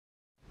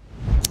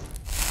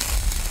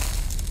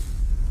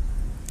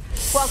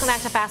Welcome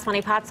back to Fast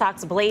Money. Pot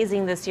stocks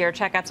blazing this year.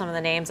 Check out some of the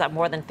names up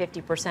more than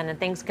 50%, and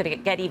things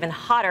could get even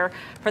hotter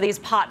for these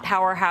pot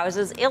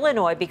powerhouses.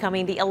 Illinois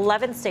becoming the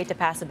 11th state to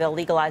pass a bill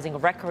legalizing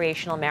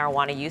recreational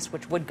marijuana use,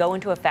 which would go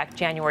into effect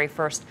January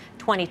 1st,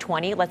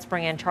 2020. Let's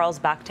bring in Charles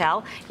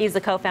Bachtell. He's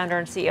the co-founder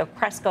and CEO of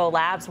Cresco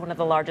Labs, one of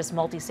the largest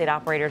multi-state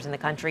operators in the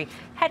country,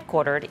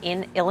 headquartered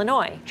in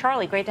Illinois.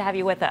 Charlie, great to have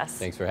you with us.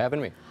 Thanks for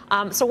having me.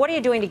 So what are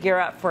you doing to gear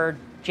up for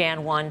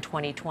Jan 1,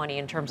 2020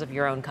 in terms of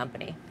your own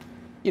company?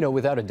 You know,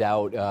 without a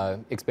doubt,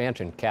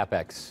 expansion,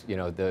 CapEx, you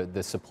know,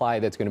 the supply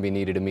that's going to be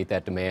needed to meet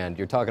that demand.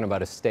 You're talking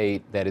about a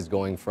state that is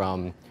going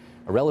from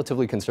a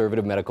relatively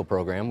conservative medical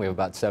program. We have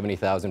about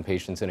 70,000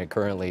 patients in it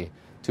currently,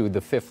 to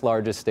the 5th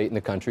largest state in the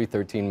country,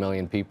 13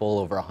 million people,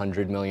 over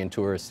 100 million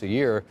tourists a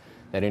year,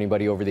 that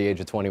anybody over the age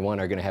of 21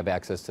 are going to have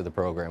access to the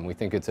program. We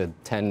think it's a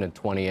 10 to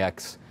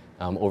 20x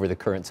over the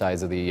current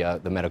size of the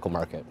medical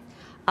market.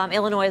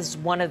 Illinois is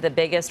one of the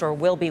biggest, or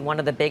will be one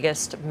of the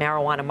biggest,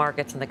 marijuana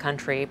markets in the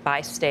country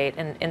by state.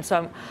 And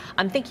so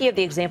I'm thinking of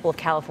the example of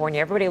California.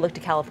 Everybody looked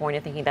to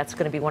California thinking that's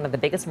going to be one of the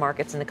biggest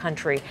markets in the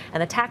country.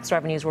 And the tax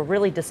revenues were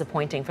really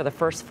disappointing for the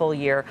first full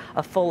year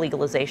of full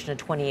legalization in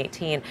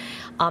 2018.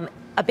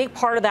 A big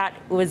part of that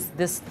was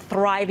this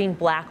thriving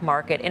black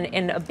market.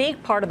 And a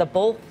big part of the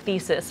bull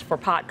thesis for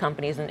pot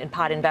companies and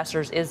pot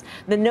investors is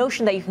the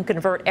notion that you can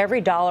convert every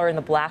dollar in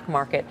the black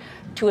market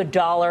to a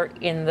dollar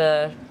in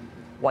the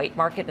white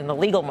market, in the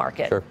legal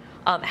market. Sure.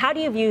 How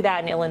do you view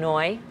that in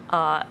Illinois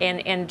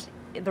and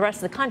the rest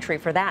of the country,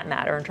 for that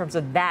matter, in terms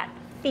of that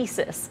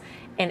thesis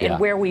and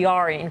where we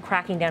are in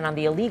cracking down on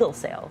the illegal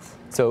sales?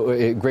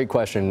 So, great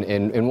question.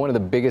 And one of the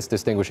biggest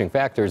distinguishing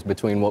factors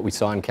between what we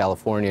saw in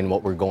California and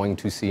what we're going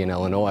to see in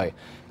Illinois,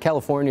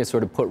 California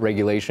sort of put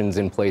regulations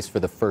in place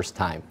for the first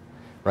time.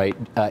 Right?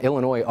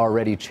 Illinois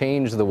already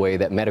changed the way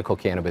that medical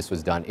cannabis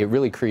was done. It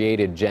really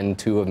created Gen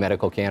 2 of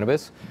medical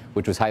cannabis,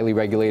 which was highly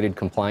regulated,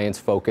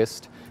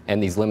 compliance-focused,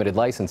 and these limited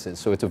licenses.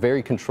 So it's a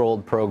very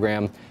controlled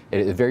program,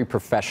 a very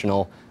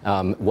professional,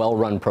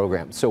 well-run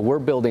program. So we're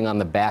building on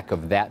the back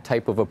of that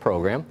type of a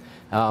program.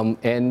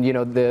 And, you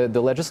know,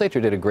 the legislature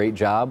did a great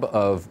job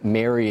of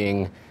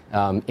marrying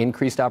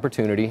increased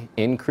opportunity,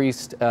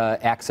 increased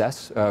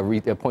access,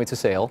 points of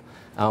sale,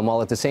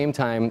 while at the same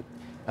time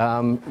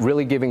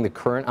really giving the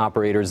current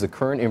operators, the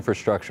current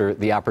infrastructure,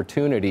 the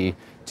opportunity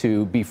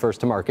to be first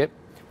to market.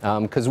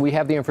 Because we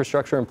have the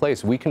infrastructure in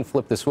place. We can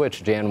flip the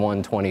switch Jan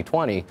 1,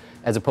 2020,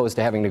 as opposed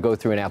to having to go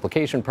through an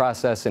application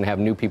process and have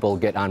new people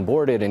get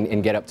onboarded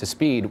and get up to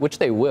speed, which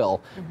they will.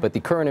 But the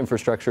current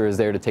infrastructure is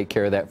there to take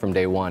care of that from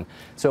day one.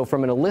 So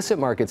from an illicit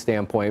market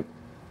standpoint,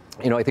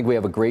 you know, I think we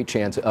have a great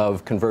chance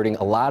of converting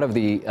a lot of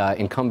the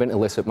incumbent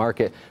illicit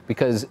market,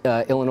 because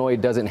Illinois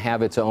doesn't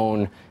have its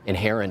own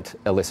inherent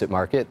illicit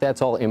market.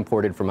 That's all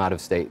imported from out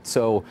of state.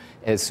 So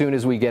as soon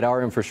as we get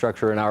our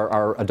infrastructure and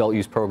our adult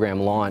use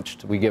program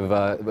launched, we give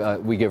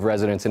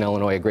residents in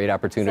Illinois a great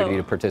opportunity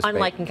to participate.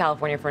 Unlike in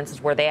California, for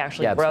instance, where they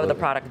actually grow the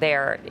product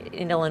there,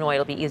 in Illinois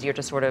it'll be easier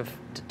to sort of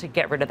to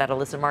get rid of that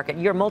illicit market.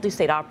 You're a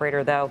multi-state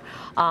operator, though.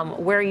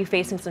 Where are you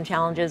facing some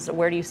challenges?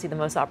 Where do you see the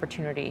most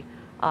opportunity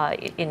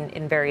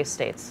in various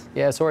states?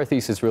 Yeah, so our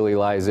thesis really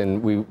lies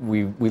in,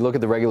 we look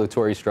at the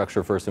regulatory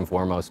structure first and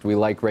foremost. We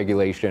like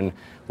regulation.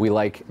 We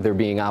like there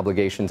being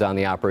obligations on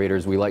the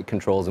operators. We like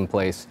controls in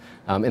place.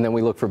 And then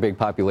we look for big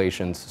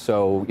populations.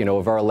 So, you know,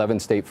 of our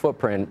 11-state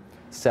footprint,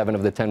 7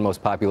 of the 10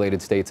 most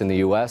populated states in the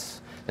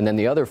U.S., and then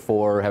the other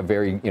 4 have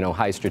very, you know,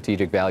 high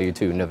strategic value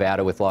too.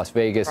 Nevada with Las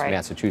Vegas,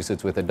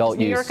 Massachusetts with adult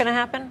use. Is New York going to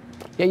happen?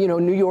 Yeah, you know,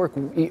 New York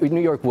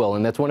will,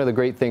 and that's one of the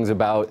great things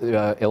about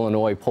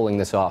Illinois pulling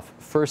this off.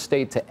 First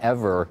state to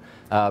ever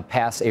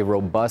pass a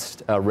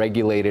robust,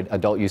 regulated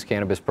adult use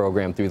cannabis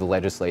program through the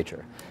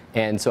legislature.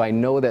 And so I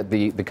know that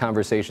the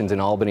conversations in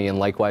Albany and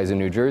likewise in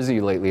New Jersey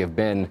lately have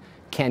been,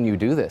 can you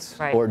do this?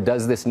 Or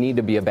does this need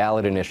to be a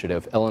ballot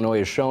initiative? Illinois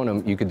has shown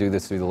them you could do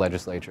this through the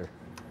legislature.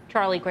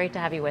 Charlie, great to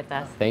have you with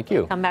us. Thank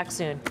you. Come back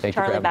soon. Thank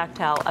Charlie you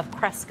Bachtell of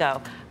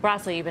Cresco.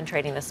 Grasso, you've been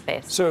trading this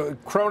space. So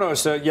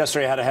Kronos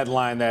yesterday had a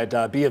headline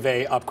that B of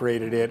A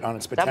upgraded it on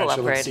its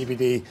potential in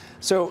CBD.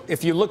 So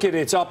if you look at it,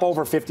 it's up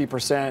over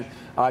 50%.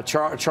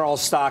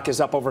 Charles stock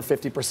is up over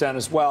 50%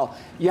 as well.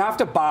 You have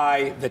to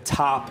buy the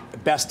top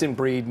best in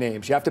breed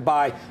names. You have to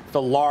buy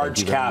the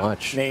large cap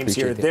names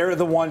here. They're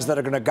the ones that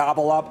are going to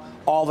gobble up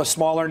all the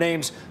smaller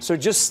names. So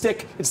just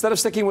instead of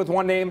sticking with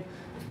one name,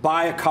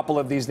 buy a couple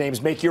of these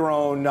names. Make your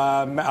own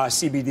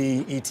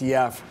CBD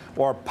ETF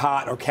or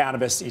pot or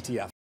cannabis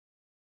ETF.